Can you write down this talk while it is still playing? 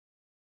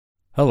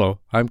Hello,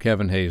 I'm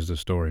Kevin Hayes, the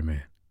Story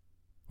Man.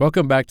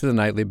 Welcome back to the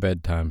Nightly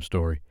Bedtime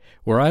Story,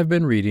 where I've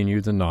been reading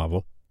you the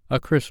novel A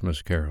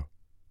Christmas Carol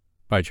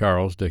by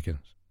Charles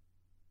Dickens.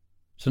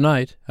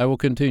 Tonight, I will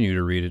continue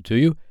to read it to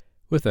you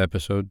with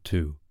Episode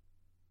 2.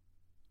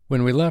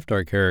 When we left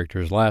our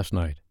characters last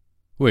night,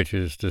 which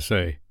is to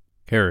say,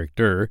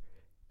 character,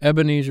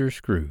 Ebenezer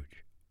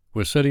Scrooge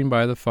was sitting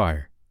by the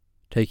fire,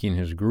 taking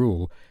his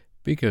gruel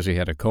because he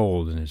had a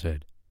cold in his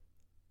head.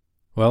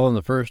 Well, in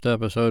the first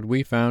episode,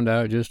 we found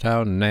out just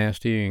how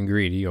nasty and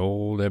greedy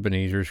old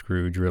Ebenezer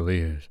Scrooge really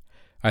is.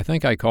 I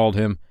think I called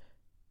him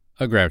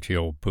a grouchy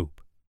old poop,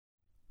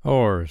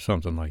 or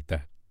something like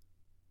that.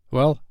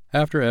 Well,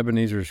 after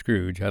Ebenezer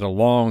Scrooge had a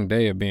long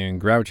day of being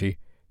grouchy,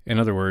 in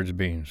other words,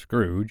 being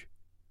Scrooge,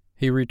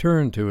 he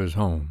returned to his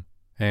home,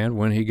 and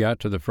when he got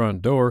to the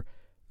front door,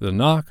 the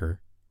knocker,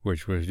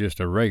 which was just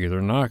a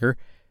regular knocker,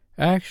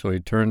 actually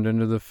turned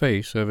into the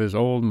face of his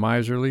old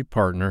miserly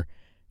partner,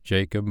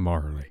 Jacob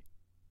Marley.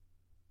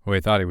 We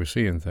thought he was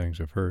seeing things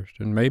at first,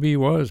 and maybe he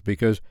was,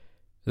 because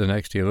the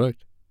next he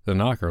looked, the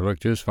knocker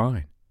looked just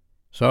fine.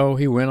 So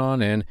he went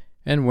on in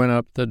and went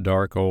up the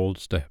dark old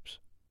steps.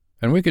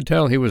 And we could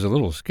tell he was a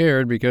little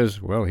scared because,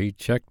 well, he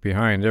checked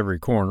behind every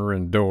corner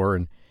and door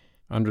and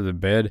under the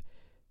bed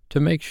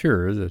to make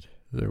sure that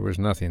there was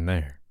nothing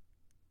there.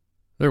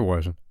 There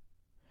wasn't.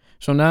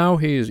 So now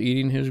he is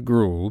eating his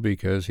gruel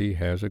because he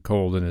has a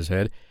cold in his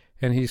head,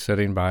 and he's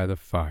sitting by the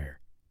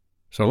fire.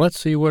 So let's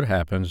see what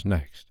happens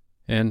next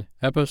in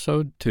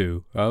Episode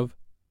 2 of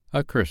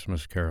A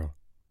Christmas Carol,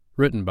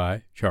 written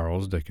by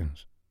Charles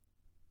Dickens.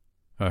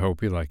 I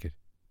hope you like it.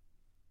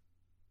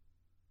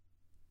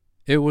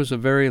 It was a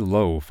very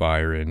low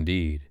fire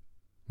indeed,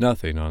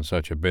 nothing on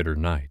such a bitter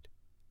night.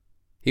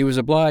 He was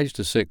obliged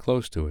to sit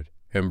close to it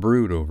and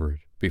brood over it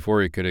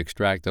before he could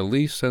extract the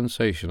least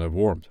sensation of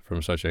warmth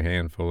from such a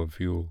handful of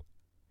fuel.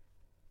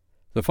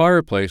 The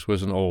fireplace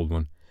was an old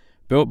one,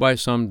 built by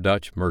some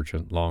Dutch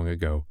merchant long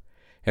ago,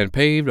 and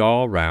paved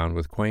all round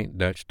with quaint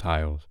Dutch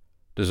tiles,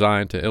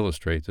 designed to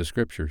illustrate the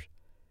Scriptures.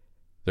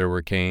 There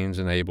were Cains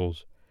and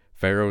Abels,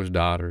 Pharaoh's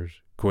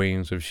daughters,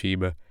 queens of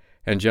Sheba,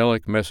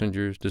 angelic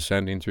messengers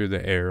descending through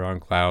the air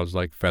on clouds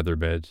like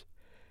feather-beds,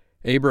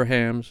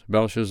 Abrahams,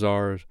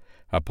 Belshazzars,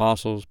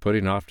 apostles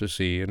putting off to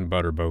sea in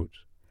butter-boats,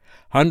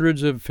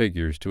 hundreds of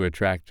figures to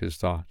attract his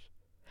thoughts.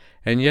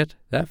 And yet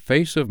that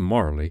face of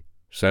Marley,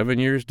 7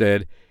 years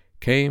dead,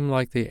 came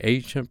like the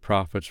ancient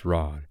prophet's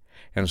rod,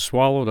 and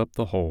swallowed up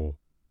the whole.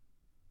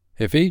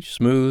 If each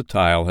smooth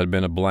tile had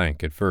been a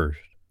blank at first,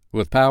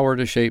 with power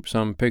to shape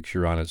some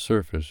picture on its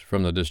surface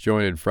from the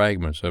disjointed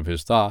fragments of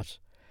his thoughts,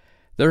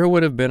 there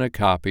would have been a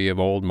copy of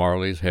old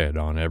Marley's head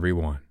on every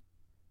one.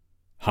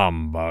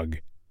 "Humbug,"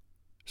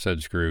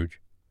 said Scrooge,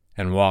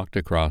 and walked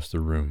across the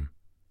room.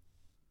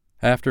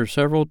 After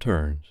several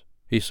turns,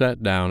 he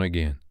sat down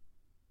again.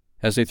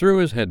 As he threw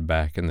his head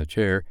back in the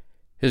chair,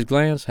 his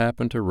glance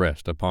happened to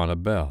rest upon a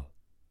bell,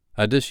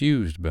 a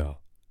disused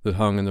bell that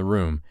hung in the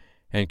room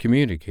and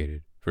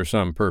communicated, for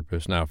some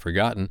purpose now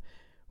forgotten,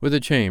 with a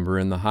chamber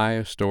in the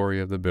highest story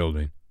of the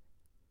building.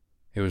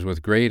 It was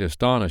with great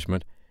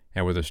astonishment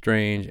and with a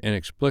strange,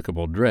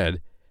 inexplicable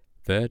dread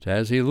that,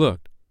 as he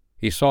looked,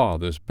 he saw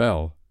this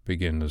bell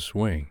begin to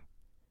swing.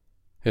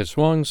 It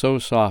swung so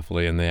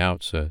softly in the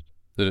outset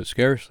that it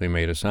scarcely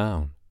made a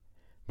sound,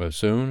 but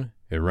soon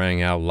it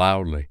rang out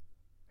loudly,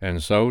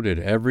 and so did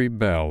every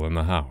bell in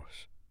the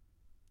house.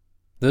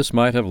 This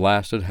might have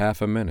lasted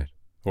half a minute,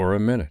 or a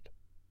minute,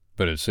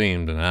 but it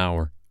seemed an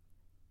hour.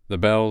 The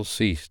bells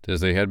ceased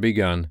as they had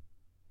begun,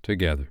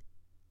 together.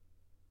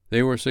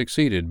 They were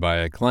succeeded by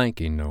a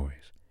clanking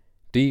noise,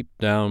 deep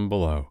down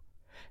below,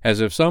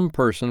 as if some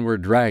person were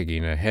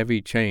dragging a heavy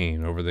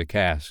chain over the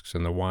casks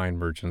in the wine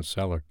merchant's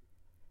cellar.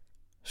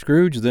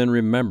 Scrooge then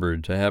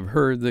remembered to have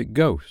heard that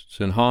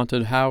ghosts in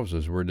haunted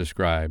houses were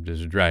described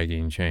as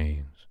dragging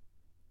chains.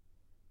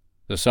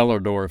 The cellar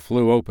door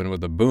flew open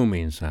with a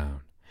booming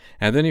sound,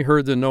 and then he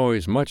heard the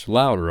noise much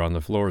louder on the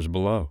floors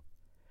below.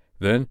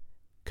 Then,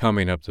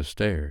 coming up the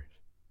stairs.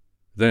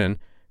 Then,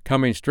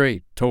 coming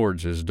straight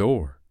towards his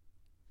door.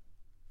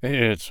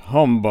 "It's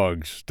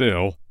humbug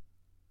still,"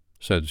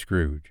 said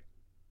Scrooge.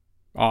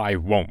 "I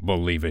won't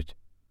believe it."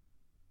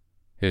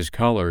 His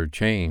color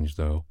changed,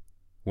 though,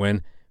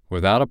 when,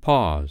 without a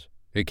pause,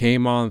 it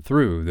came on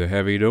through the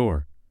heavy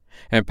door,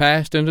 and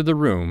passed into the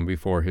room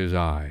before his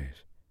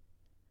eyes.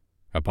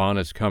 Upon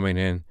its coming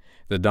in,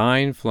 the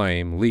dying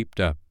flame leaped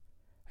up,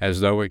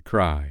 as though it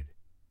cried,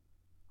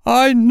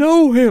 "I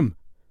know him!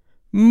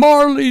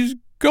 Marley's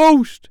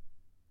ghost!"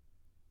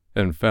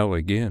 and fell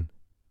again.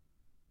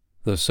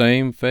 The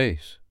same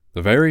face,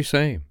 the very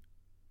same.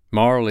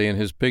 Marley in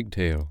his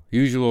pigtail,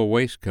 usual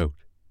waistcoat,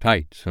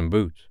 tights, and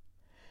boots,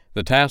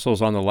 the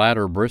tassels on the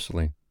latter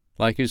bristling,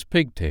 like his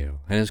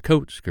pigtail and his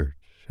coat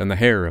skirts and the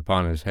hair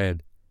upon his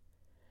head.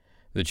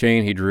 The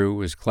chain he drew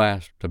was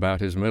clasped about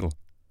his middle.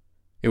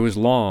 It was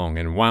long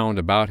and wound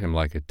about him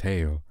like a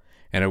tail,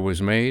 and it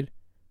was made,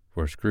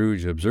 for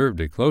Scrooge observed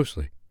it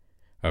closely,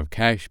 of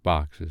cash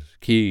boxes,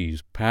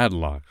 keys,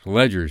 padlocks,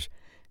 ledgers,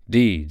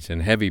 deeds,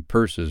 and heavy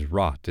purses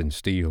wrought in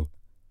steel.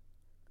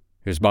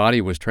 His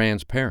body was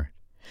transparent,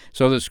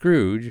 so that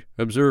Scrooge,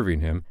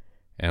 observing him,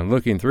 and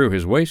looking through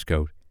his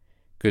waistcoat,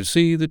 could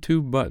see the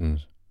 2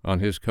 buttons on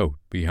his coat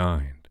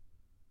behind.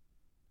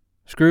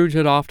 Scrooge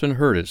had often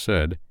heard it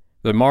said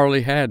that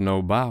Marley had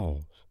no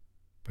bowels,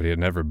 but he had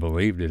never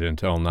believed it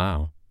until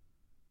now.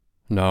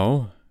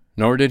 No,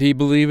 nor did he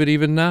believe it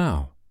even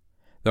now,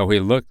 though he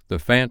looked the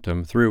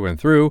phantom through and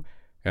through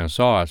and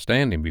saw it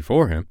standing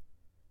before him,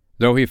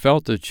 though he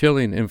felt the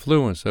chilling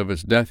influence of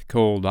its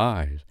death-cold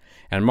eyes,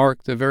 and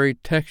marked the very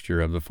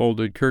texture of the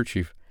folded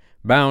kerchief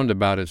bound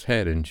about its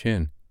head and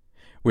chin,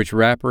 which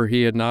wrapper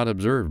he had not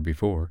observed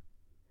before.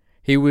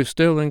 He was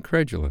still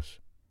incredulous,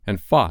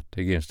 and fought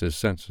against his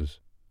senses.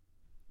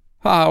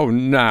 "How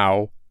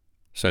now?"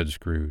 said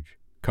Scrooge,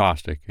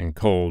 caustic and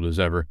cold as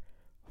ever.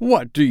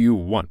 "What do you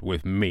want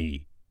with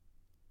me?"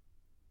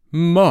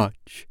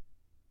 "Much."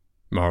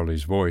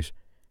 Marley's voice,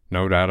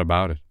 no doubt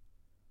about it.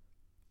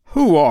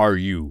 "Who are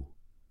you?"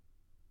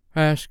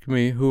 "Ask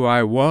me who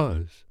I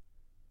was."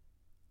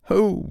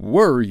 "Who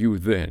were you,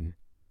 then?"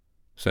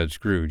 said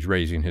Scrooge,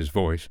 raising his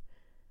voice.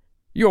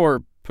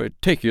 "You're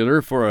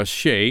particular for a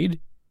shade?"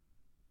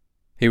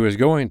 He was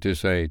going to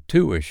say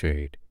to a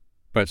shade,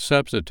 but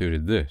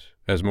substituted this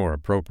as more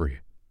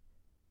appropriate.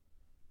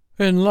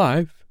 "In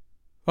life,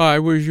 I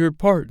was your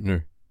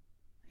partner,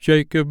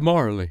 Jacob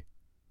Marley."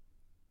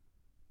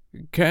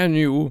 Can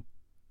you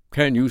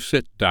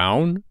sit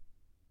down?"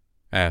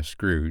 asked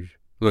Scrooge,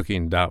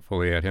 looking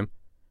doubtfully at him.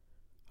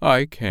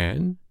 "I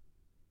can."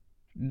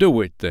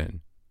 "Do it,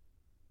 then."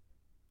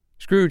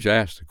 Scrooge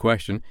asked the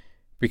question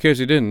because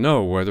he didn't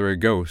know whether a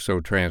ghost so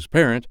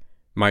transparent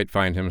might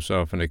find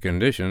himself in a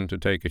condition to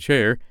take a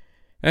chair,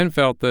 and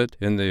felt that,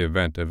 in the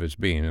event of its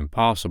being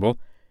impossible,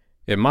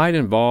 it might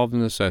involve the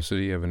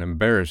necessity of an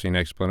embarrassing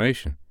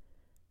explanation.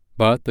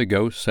 But the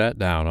ghost sat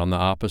down on the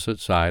opposite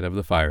side of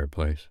the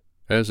fireplace,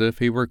 as if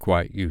he were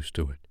quite used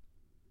to it.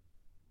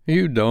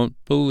 "You don't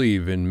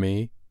believe in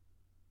me,"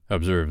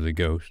 observed the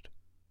ghost.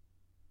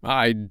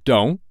 "I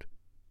don't,"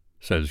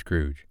 said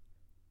Scrooge.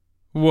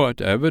 "What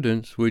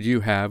evidence would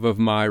you have of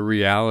my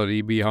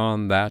reality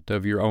beyond that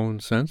of your own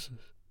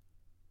senses?"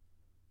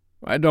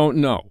 "I don't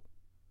know,"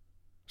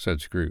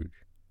 said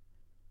Scrooge.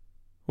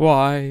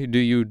 "Why do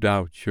you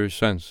doubt your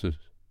senses?"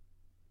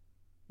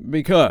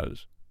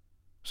 "Because,"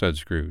 said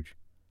Scrooge,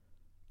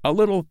 "a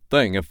little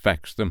thing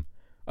affects them.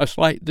 A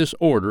slight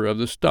disorder of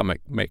the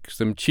stomach makes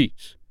them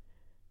cheats.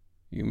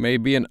 You may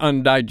be an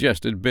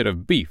undigested bit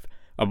of beef,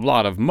 a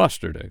blot of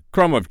mustard, a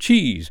crumb of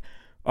cheese,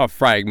 a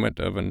fragment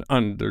of an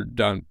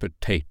underdone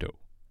potato.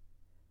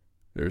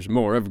 There's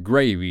more of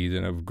gravy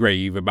than of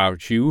grave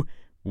about you,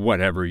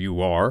 whatever you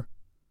are."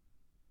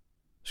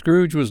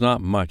 Scrooge was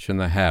not much in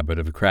the habit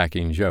of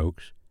cracking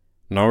jokes,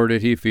 nor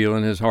did he feel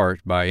in his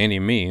heart by any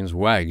means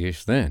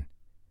waggish then.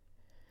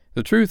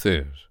 The truth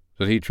is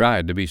that he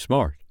tried to be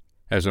smart,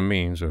 as a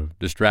means of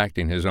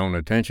distracting his own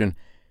attention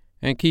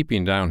and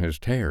keeping down his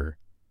terror,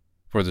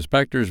 for the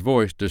spectre's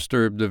voice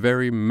disturbed the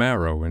very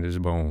marrow in his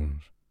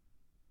bones.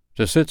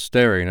 To sit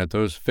staring at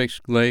those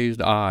fixed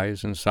glazed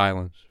eyes in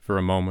silence for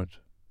a moment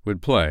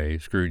would play,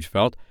 Scrooge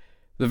felt,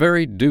 the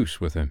very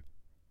deuce with him.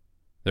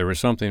 There was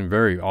something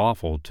very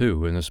awful,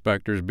 too, in the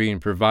spectre's being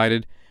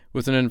provided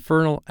with an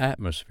infernal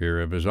atmosphere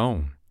of his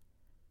own.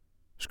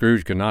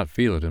 Scrooge could not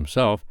feel it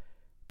himself,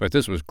 but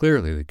this was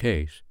clearly the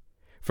case,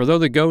 for though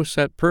the ghost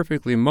sat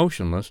perfectly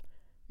motionless,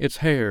 its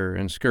hair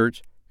and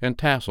skirts and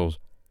tassels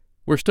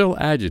were still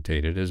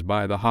agitated as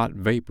by the hot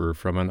vapor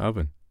from an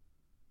oven.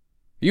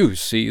 "You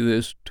see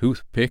this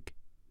toothpick?"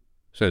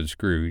 said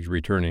Scrooge,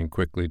 returning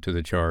quickly to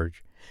the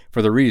charge,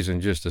 for the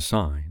reason just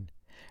assigned,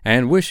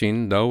 and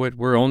wishing, though it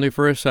were only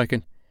for a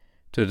second,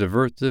 to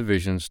divert the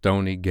vision's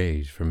stony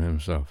gaze from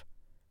himself.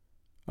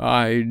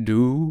 "I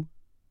do,"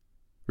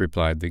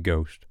 replied the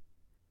ghost.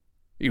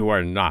 "You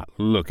are not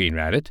looking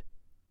at it,"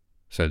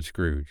 said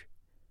Scrooge.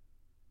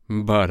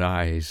 "But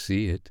I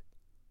see it,"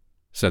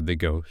 said the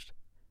ghost,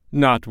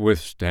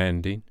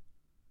 "notwithstanding."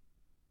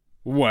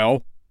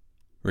 "Well,"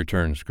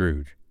 returned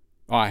Scrooge,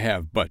 "I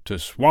have but to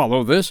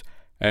swallow this,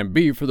 and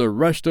be for the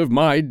rest of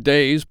my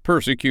days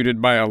persecuted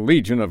by a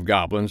legion of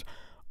goblins,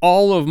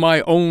 all of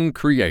my own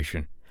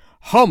creation.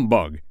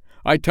 Humbug!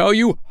 I tell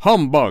you,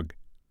 humbug!"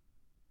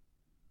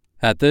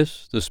 At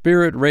this the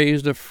spirit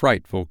raised a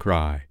frightful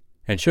cry,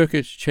 and shook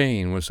its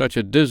chain with such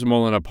a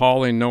dismal and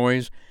appalling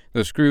noise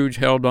that Scrooge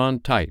held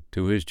on tight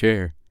to his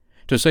chair,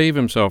 to save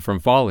himself from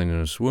falling in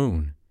a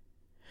swoon.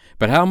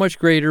 But how much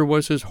greater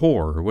was his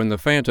horror when the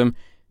phantom,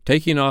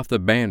 taking off the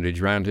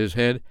bandage round his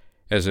head,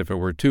 as if it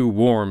were too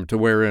warm to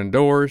wear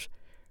indoors,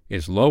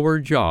 its lower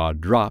jaw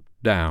dropped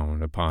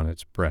down upon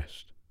its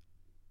breast.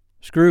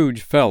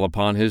 Scrooge fell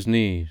upon his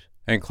knees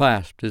and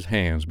clasped his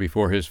hands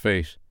before his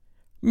face.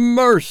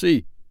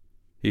 "Mercy!"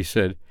 he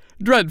said.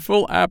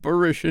 "Dreadful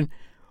apparition!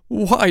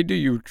 Why do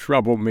you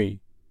trouble me?"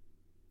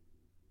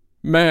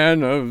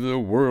 "Man of the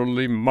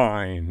worldly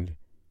mind,"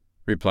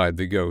 replied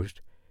the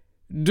ghost,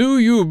 "do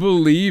you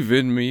believe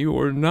in me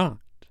or not?"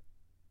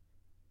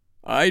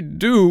 "I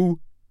do,"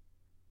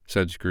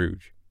 said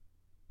Scrooge.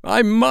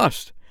 "I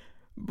must.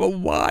 But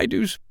why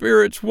do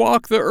spirits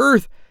walk the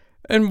earth,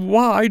 and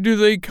why do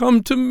they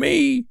come to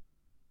me?"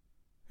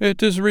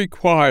 "It is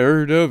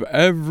required of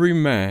every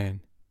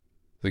man,"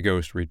 the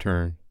ghost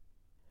returned,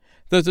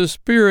 "that the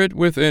spirit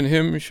within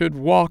him should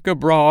walk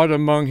abroad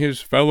among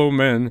his fellow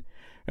men,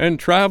 and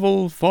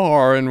travel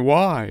far and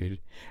wide,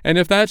 and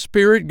if that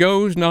spirit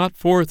goes not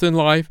forth in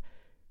life,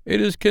 it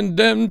is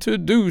condemned to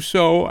do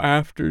so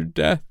after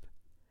death.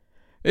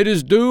 It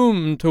is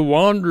doomed to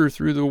wander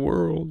through the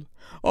world.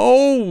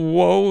 Oh,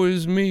 woe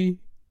is me!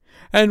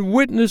 And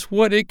witness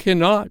what it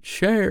cannot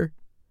share,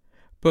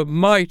 but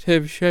might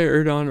have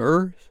shared on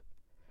earth,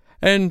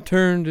 and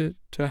turned it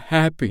to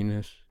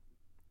happiness."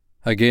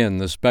 Again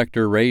the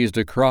spectre raised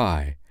a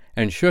cry,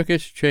 and shook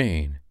its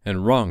chain,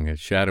 and wrung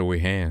its shadowy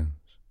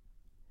hands.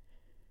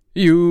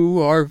 "You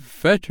are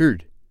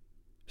fettered,"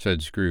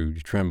 said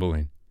Scrooge,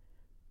 trembling.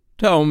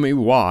 "Tell me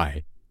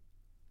why."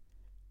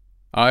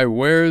 "I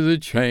wear the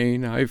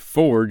chain I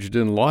forged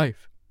in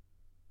life,"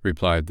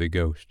 replied the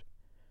ghost.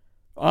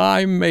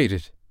 "I made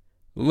it,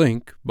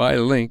 link by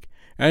link,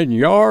 and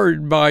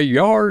yard by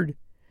yard.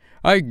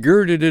 I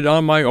girded it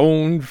on my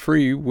own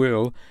free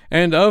will,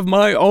 and of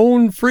my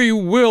own free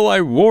will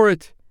I wore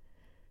it.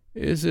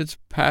 Is its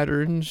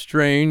pattern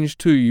strange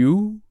to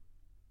you?"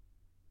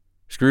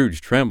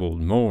 Scrooge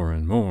trembled more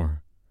and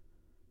more.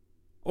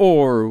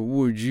 "Or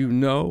would you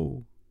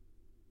know,"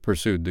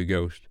 pursued the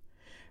ghost,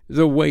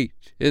 "the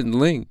weight and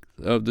length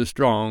of the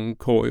strong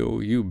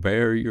coil you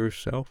bear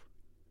yourself?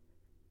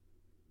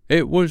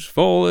 It was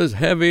full as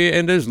heavy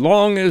and as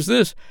long as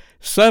this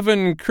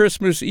 7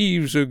 Christmas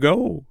Eves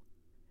ago.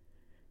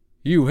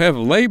 You have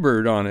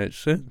labored on it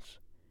since.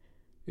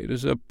 It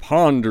is a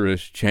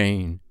ponderous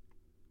chain."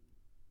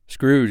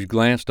 Scrooge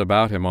glanced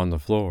about him on the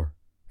floor,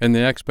 in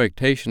the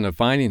expectation of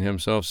finding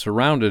himself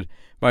surrounded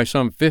by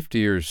some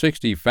 50 or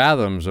 60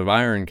 fathoms of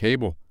iron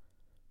cable,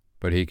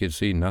 but he could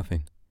see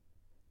nothing.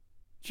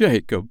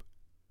 "Jacob,"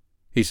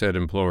 he said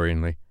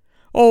imploringly,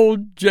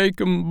 "old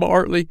Jacob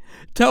Bartley,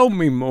 tell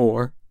me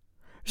more.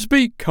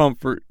 Speak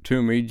comfort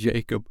to me,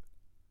 Jacob."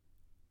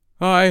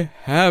 "I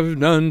have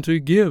none to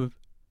give,"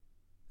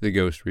 the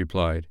ghost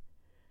replied.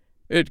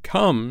 "It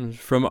comes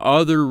from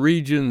other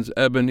regions,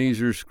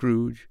 Ebenezer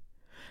Scrooge,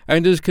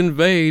 and is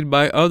conveyed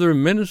by other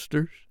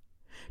ministers,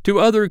 to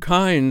other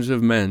kinds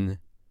of men.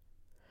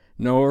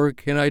 Nor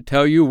can I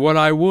tell you what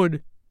I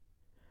would.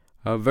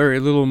 A very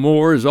little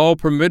more is all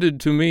permitted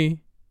to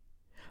me.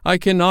 I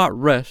cannot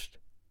rest.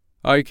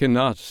 I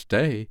cannot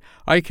stay.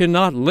 I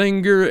cannot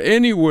linger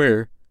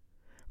anywhere.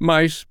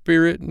 My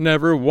spirit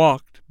never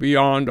walked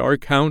beyond our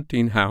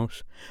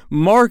counting-house.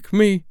 Mark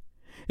me,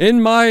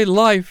 in my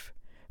life,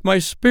 my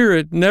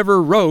spirit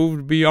never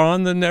roved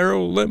beyond the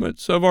narrow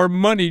limits of our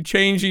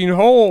money-changing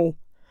hole,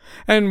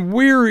 and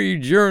weary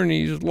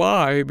journeys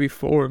lie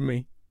before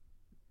me."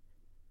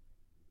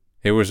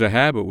 It was a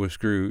habit with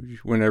Scrooge,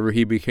 whenever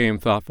he became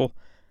thoughtful,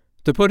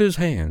 to put his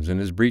hands in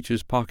his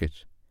breeches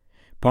pockets,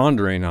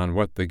 pondering on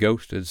what the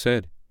ghost had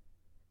said.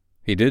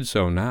 He did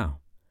so now,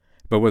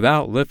 but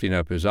without lifting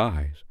up his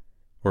eyes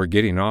or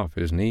getting off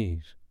his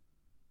knees.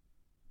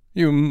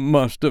 "You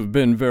must have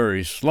been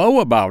very slow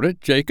about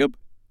it, Jacob,"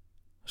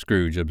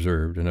 Scrooge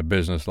observed in a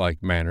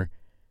businesslike manner,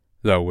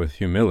 though with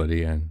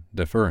humility and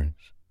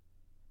deference.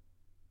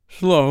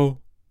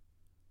 "Slow,"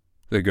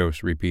 the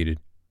ghost repeated.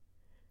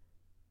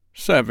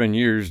 "7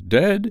 years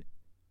dead,"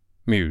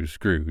 mused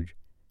Scrooge,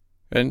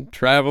 "and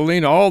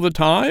traveling all the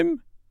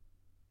time?"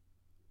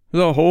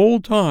 "The whole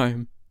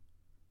time,"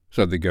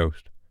 said the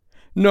ghost.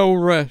 "No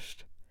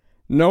rest,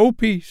 no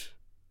peace,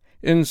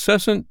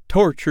 incessant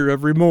torture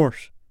of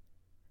remorse."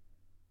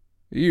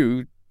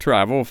 "You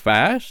travel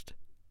fast?"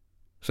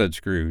 said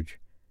Scrooge.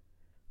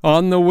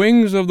 "On the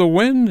wings of the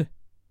wind,"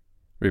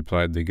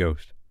 replied the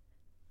ghost.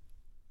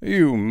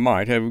 "You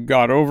might have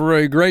got over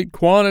a great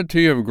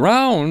quantity of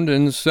ground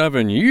in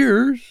 7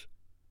 years,"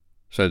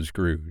 said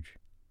Scrooge.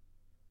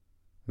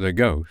 The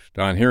ghost,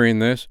 on hearing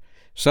this,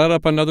 set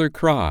up another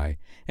cry,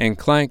 and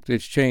clanked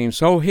its chain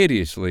so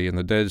hideously in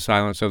the dead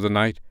silence of the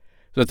night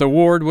that the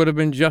ward would have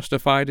been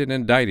justified in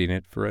indicting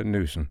it for a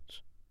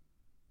nuisance.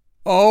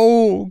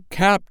 "Oh,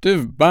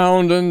 captive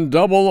bound and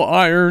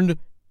double-ironed,"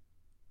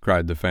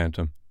 cried the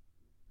phantom,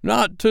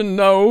 "not to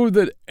know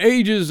that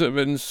ages of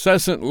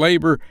incessant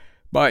labor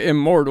by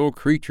immortal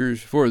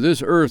creatures for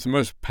this earth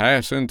must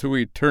pass into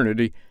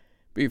eternity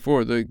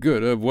before the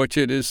good of which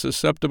it is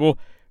susceptible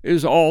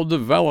is all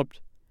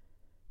developed.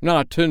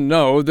 Not to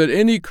know that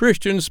any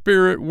Christian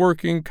spirit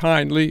working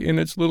kindly in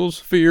its little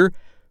sphere,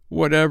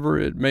 whatever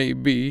it may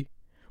be,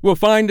 will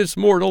find its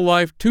mortal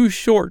life too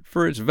short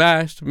for its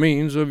vast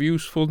means of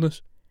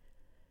usefulness.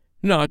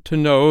 Not to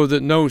know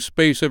that no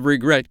space of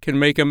regret can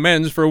make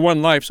amends for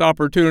one life's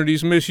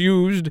opportunities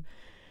misused.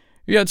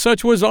 Yet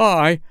such was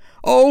I.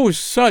 Oh,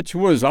 such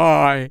was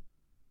I!"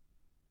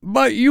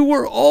 "But you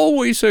were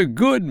always a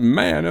good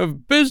man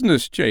of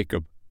business,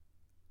 Jacob,"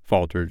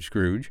 faltered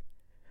Scrooge,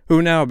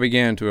 who now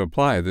began to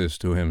apply this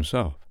to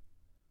himself.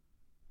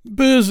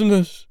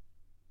 "Business!"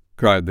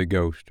 cried the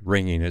ghost,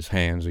 wringing its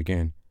hands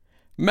again.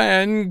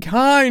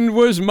 "Mankind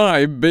was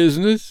my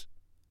business.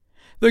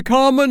 The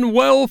common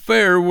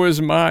welfare was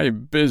my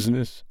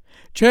business.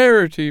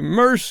 Charity,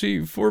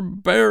 mercy,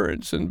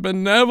 forbearance, and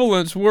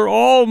benevolence were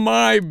all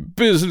my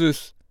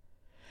business.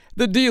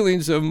 The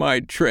dealings of my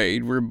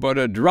trade were but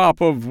a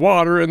drop of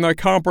water in the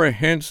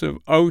comprehensive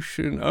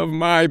ocean of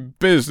my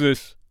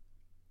business."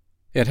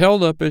 It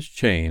held up its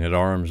chain at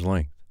arm's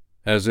length,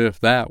 as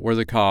if that were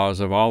the cause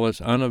of all its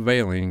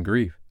unavailing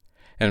grief,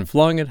 and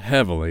flung it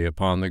heavily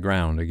upon the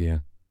ground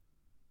again.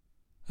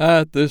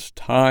 "At this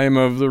time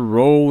of the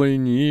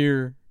rolling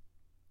year,"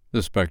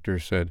 the spectre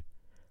said,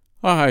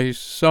 "I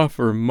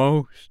suffer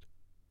most.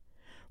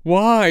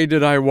 Why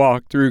did I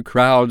walk through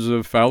crowds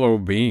of fellow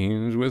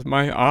beings with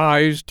my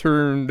eyes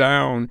turned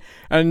down,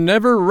 and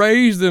never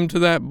raise them to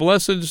that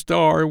blessed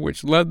star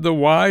which led the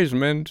wise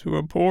men to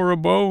a poor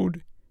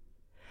abode?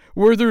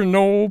 Were there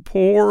no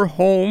poor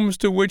homes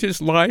to which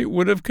its light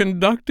would have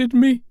conducted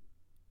me?"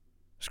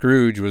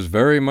 Scrooge was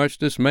very much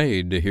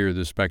dismayed to hear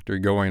the spectre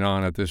going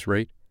on at this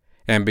rate,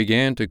 and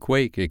began to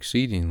quake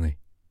exceedingly.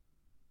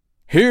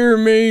 "Hear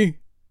me!"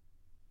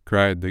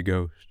 cried the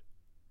ghost.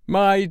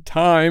 "My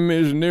time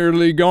is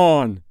nearly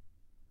gone."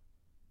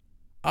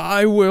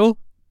 "I will,"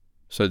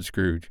 said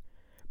Scrooge.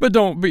 "But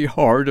don't be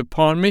hard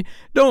upon me.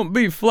 Don't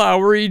be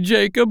flowery,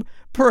 Jacob.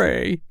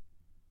 Pray."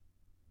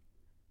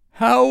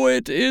 "How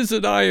it is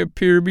that I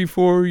appear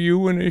before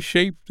you in a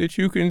shape that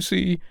you can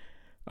see,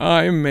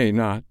 I may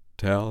not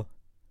tell.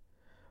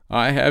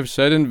 I have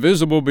sat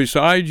invisible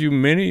beside you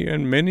many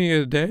and many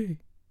a day."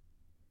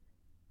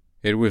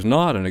 It was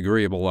not an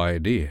agreeable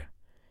idea.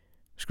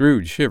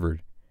 Scrooge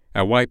shivered,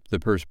 and wiped the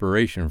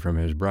perspiration from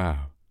his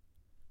brow.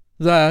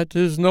 "That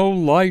is no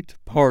light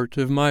part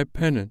of my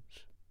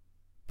penance,"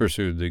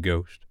 pursued the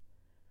ghost.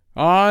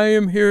 "I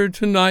am here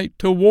tonight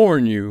to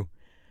warn you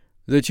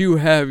that you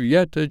have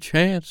yet a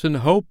chance and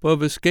hope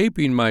of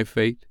escaping my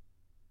fate.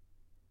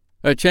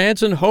 A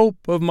chance and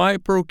hope of my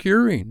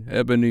procuring,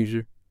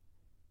 Ebenezer."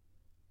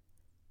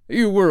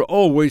 "You were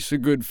always a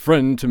good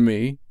friend to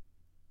me,"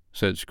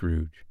 said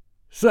Scrooge.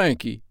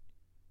 "Thank ye."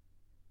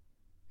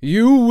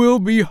 "You will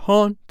be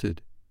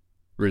haunted,"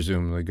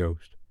 resumed the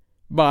ghost,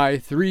 "by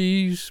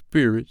 3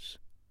 spirits."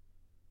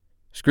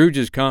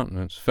 Scrooge's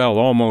countenance fell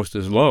almost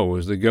as low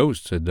as the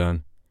ghost's had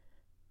done.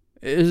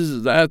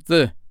 "Is that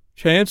the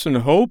chance and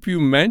hope you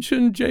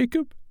mentioned,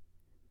 Jacob?"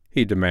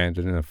 he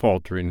demanded in a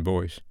faltering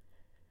voice.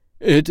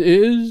 "It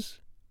is?"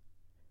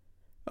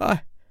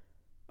 I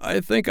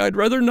think I'd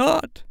rather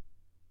not,"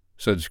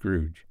 said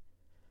Scrooge.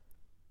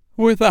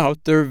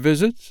 "Without their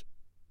visits,"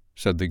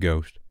 said the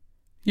ghost,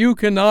 "you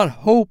cannot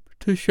hope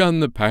to shun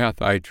the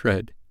path I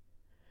tread.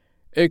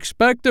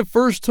 Expect the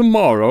first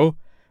tomorrow,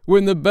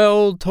 when the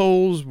bell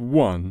tolls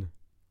 1.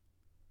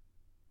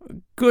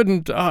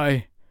 "Couldn't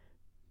I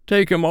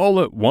take 'em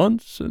all at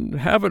once and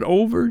have it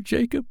over,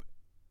 Jacob?"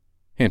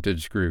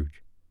 hinted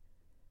Scrooge.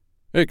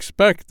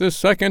 "Expect the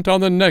second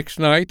on the next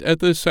night at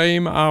the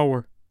same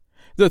hour,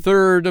 the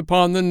third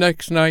upon the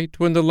next night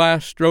when the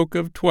last stroke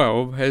of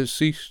 12 has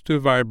ceased to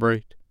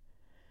vibrate.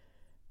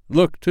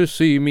 Look to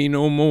see me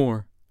no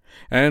more,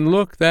 and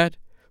look that,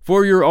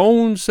 for your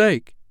own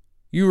sake,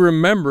 you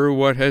remember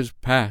what has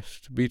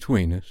passed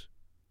between us."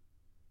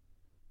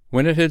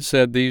 When it had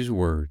said these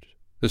words,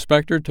 the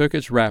spectre took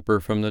its wrapper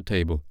from the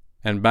table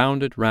and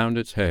bound it round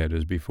its head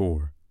as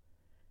before.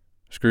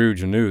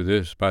 Scrooge knew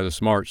this by the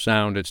smart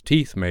sound its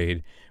teeth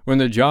made when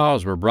the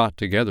jaws were brought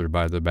together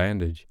by the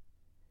bandage.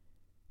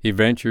 He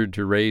ventured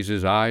to raise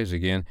his eyes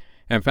again,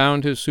 and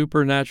found his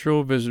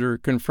supernatural visitor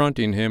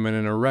confronting him in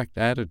an erect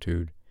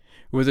attitude,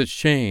 with its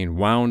chain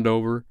wound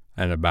over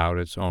and about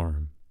its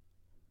arm.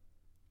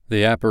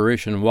 The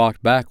apparition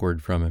walked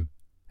backward from him,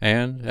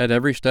 and, at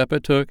every step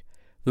it took,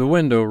 the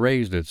window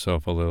raised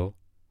itself a little,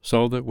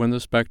 so that when the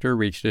spectre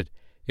reached it,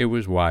 it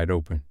was wide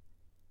open.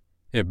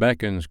 It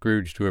beckoned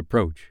Scrooge to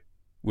approach,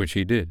 which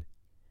he did.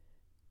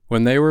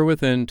 When they were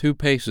within 2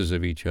 paces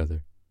of each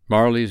other,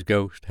 Marley's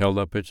ghost held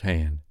up its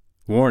hand,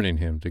 warning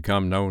him to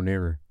come no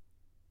nearer.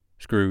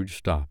 Scrooge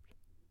stopped,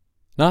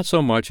 not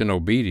so much in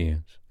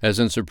obedience as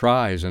in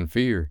surprise and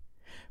fear,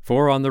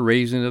 for on the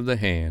raising of the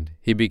hand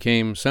he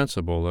became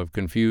sensible of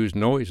confused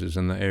noises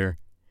in the air,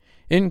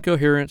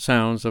 incoherent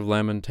sounds of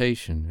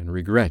lamentation and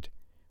regret,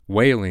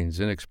 wailings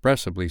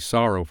inexpressibly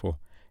sorrowful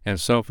and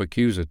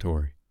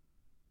self-accusatory.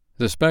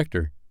 The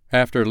spectre,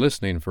 after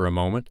listening for a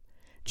moment,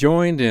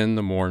 joined in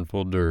the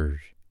mournful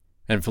dirge,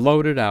 and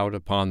floated out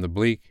upon the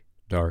bleak,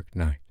 dark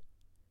night.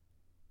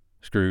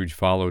 Scrooge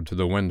followed to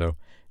the window,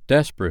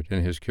 desperate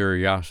in his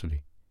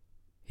curiosity.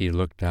 He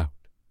looked out.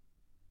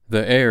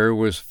 The air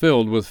was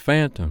filled with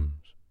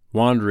phantoms,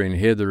 wandering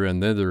hither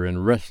and thither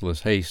in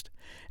restless haste,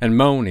 and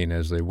moaning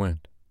as they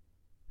went.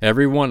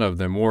 Every one of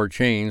them wore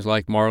chains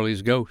like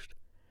Marley's ghost.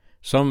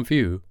 Some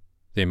few,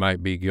 they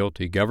might be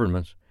guilty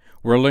governments,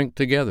 were linked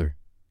together.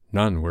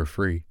 None were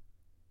free.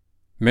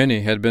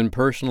 Many had been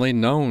personally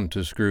known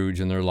to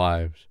Scrooge in their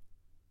lives.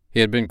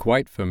 He had been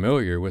quite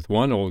familiar with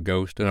one old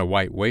ghost in a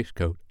white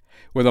waistcoat,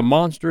 with a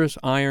monstrous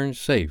iron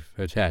safe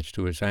attached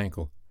to its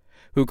ankle,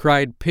 who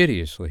cried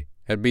piteously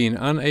at being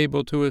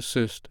unable to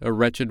assist a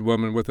wretched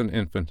woman with an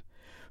infant,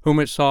 whom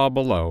it saw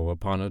below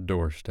upon a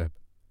doorstep.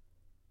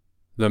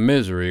 The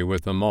misery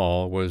with them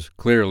all was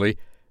clearly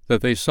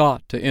that they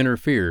sought to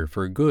interfere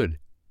for good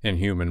in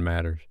human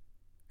matters,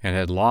 and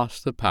had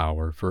lost the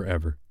power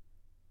forever.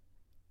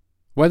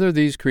 Whether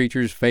these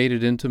creatures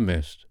faded into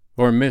mist,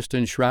 or mist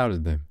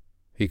enshrouded them,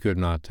 he could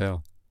not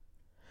tell.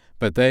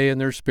 But they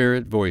and their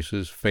spirit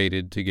voices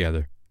faded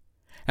together,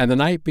 and the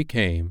night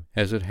became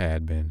as it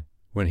had been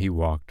when he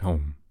walked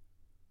home.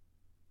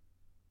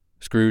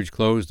 Scrooge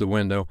closed the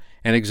window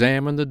and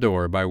examined the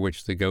door by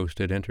which the ghost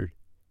had entered.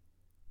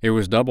 It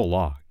was double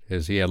locked,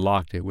 as he had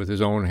locked it with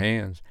his own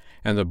hands,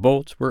 and the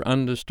bolts were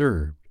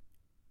undisturbed.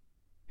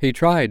 He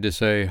tried to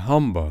say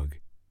humbug,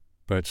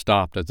 but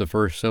stopped at the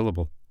first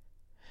syllable,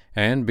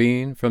 and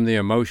being, from the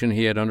emotion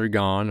he had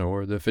undergone,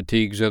 or the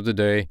fatigues of the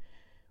day,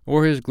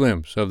 or his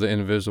glimpse of the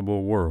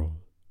invisible world,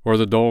 or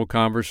the dull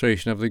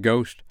conversation of the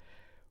ghost,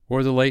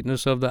 or the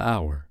lateness of the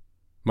hour,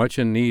 much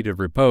in need of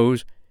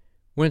repose,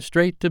 went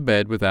straight to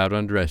bed without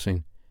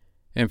undressing,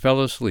 and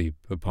fell asleep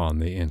upon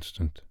the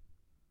instant.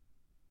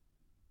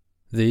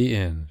 The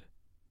end.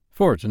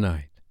 For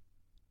tonight.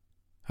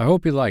 I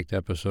hope you liked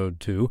episode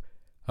 2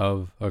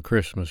 of A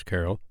Christmas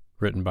Carol,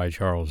 written by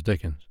Charles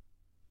Dickens.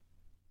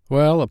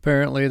 Well,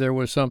 apparently there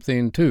was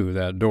something to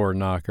that door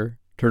knocker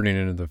turning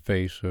into the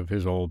face of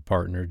his old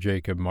partner,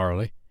 Jacob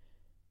Marley.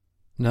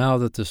 Now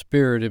that the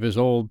spirit of his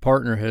old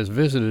partner has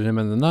visited him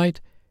in the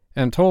night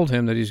and told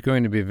him that he's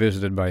going to be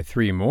visited by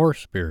 3 more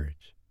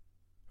spirits,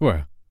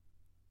 well,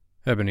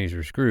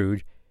 Ebenezer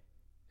Scrooge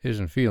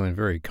isn't feeling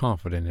very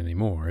confident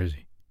anymore, is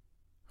he?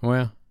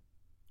 Well,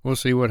 we'll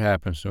see what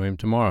happens to him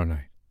tomorrow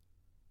night.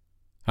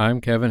 I'm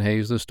Kevin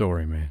Hayes, the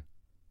Story Man.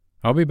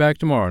 I'll be back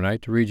tomorrow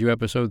night to read you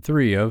episode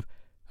 3 of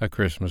A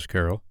Christmas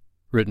Carol,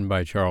 written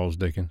by Charles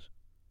Dickens.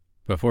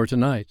 But for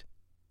tonight,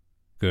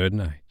 good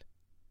night.